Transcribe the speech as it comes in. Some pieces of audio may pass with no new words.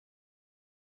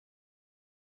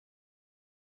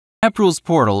appRules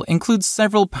portal includes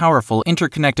several powerful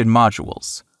interconnected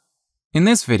modules. In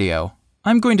this video,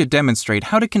 I'm going to demonstrate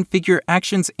how to configure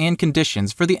actions and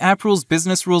conditions for the appRules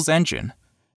business rules engine.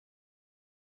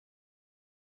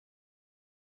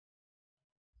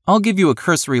 I'll give you a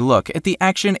cursory look at the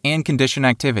action and condition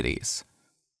activities.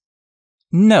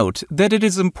 Note that it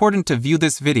is important to view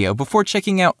this video before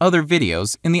checking out other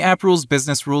videos in the appRules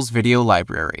Business Rules video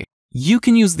library. You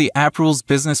can use the appRules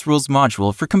Business Rules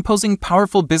module for composing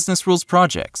powerful business rules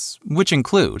projects, which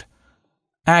include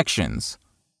actions,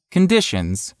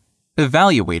 conditions,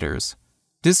 evaluators,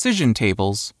 decision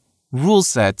tables, rule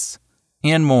sets,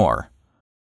 and more.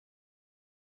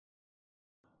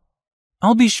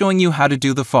 I'll be showing you how to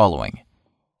do the following.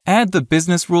 Add the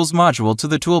Business Rules module to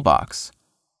the toolbox.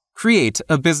 Create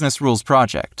a Business Rules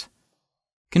project.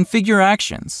 Configure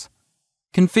actions.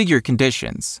 Configure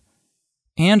conditions.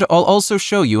 And I'll also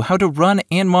show you how to run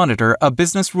and monitor a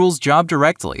Business Rules job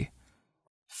directly.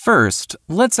 First,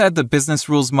 let's add the Business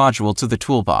Rules module to the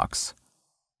toolbox.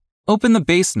 Open the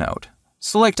base node,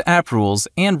 select appRules,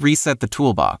 and reset the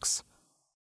toolbox.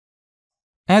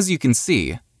 As you can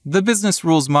see, the Business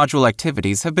Rules module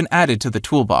activities have been added to the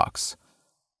toolbox.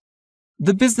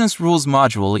 The Business Rules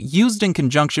module, used in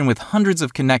conjunction with hundreds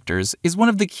of connectors, is one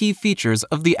of the key features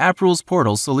of the appRules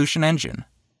portal solution engine.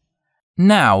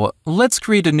 Now, let's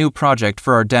create a new project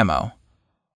for our demo.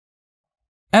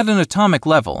 At an atomic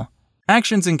level,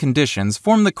 actions and conditions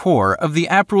form the core of the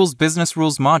appRules Business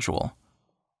Rules module.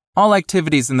 All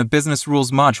activities in the Business Rules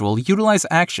module utilize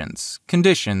actions,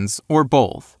 conditions, or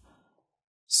both.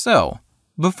 So,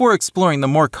 before exploring the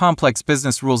more complex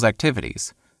business rules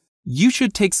activities, you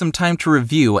should take some time to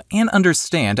review and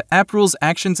understand appRules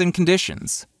actions and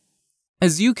conditions.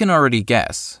 As you can already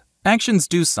guess, actions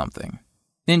do something.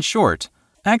 In short,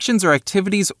 actions are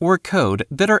activities or code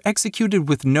that are executed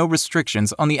with no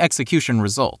restrictions on the execution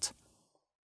result.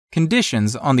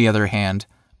 Conditions, on the other hand,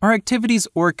 are activities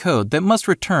or code that must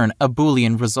return a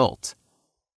Boolean result.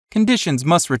 Conditions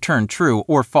must return true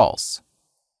or false.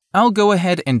 I'll go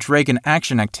ahead and drag an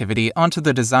action activity onto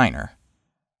the designer.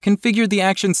 Configure the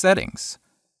action settings.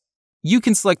 You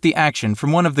can select the action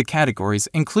from one of the categories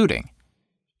including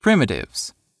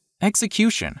primitives,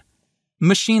 execution,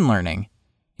 machine learning,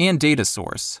 and data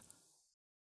source.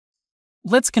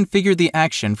 Let's configure the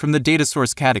action from the data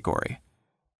source category.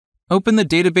 Open the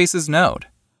Databases node.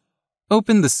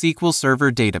 Open the SQL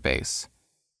Server database.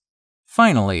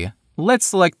 Finally, let's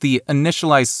select the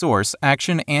Initialize Source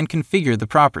action and configure the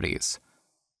properties.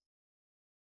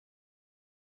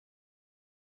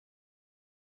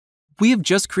 We have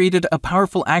just created a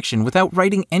powerful action without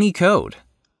writing any code.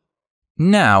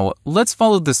 Now, let's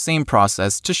follow the same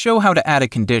process to show how to add a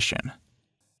condition.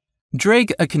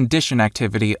 Drag a condition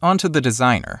activity onto the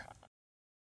designer.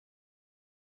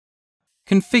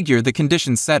 Configure the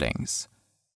condition settings.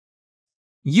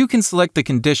 You can select the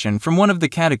condition from one of the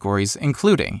categories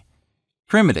including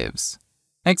primitives,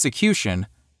 execution,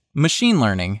 machine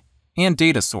learning, and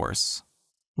data source.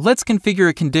 Let's configure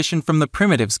a condition from the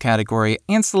primitives category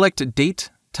and select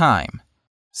date, time.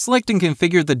 Select and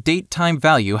configure the date-time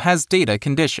value has data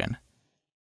condition.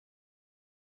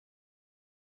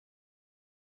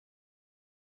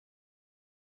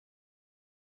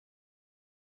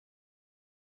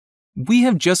 We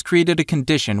have just created a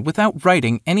condition without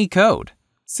writing any code.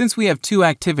 Since we have two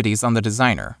activities on the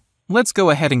designer, let's go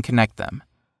ahead and connect them.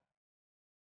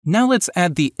 Now let's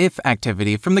add the if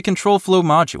activity from the control flow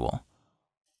module.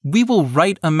 We will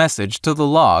write a message to the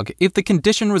log if the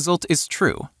condition result is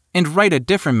true, and write a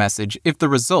different message if the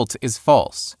result is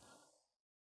false.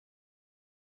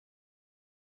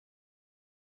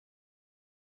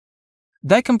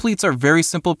 That completes our very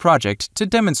simple project to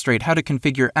demonstrate how to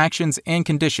configure actions and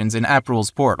conditions in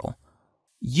appRules portal.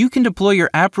 You can deploy your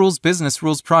appRules Business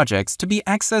Rules projects to be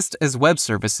accessed as web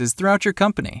services throughout your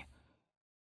company.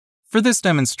 For this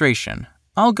demonstration,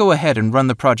 I'll go ahead and run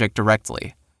the project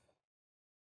directly.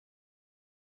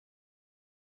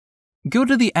 Go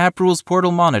to the appRules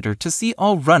portal monitor to see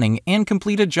all running and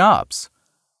completed jobs.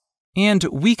 And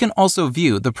we can also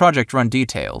view the project run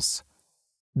details.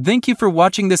 Thank you for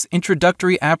watching this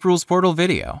introductory appRules portal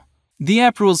video. The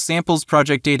appRules Samples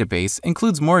project database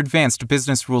includes more advanced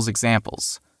business rules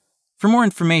examples. For more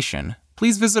information,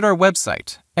 please visit our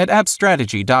website at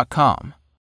appstrategy.com.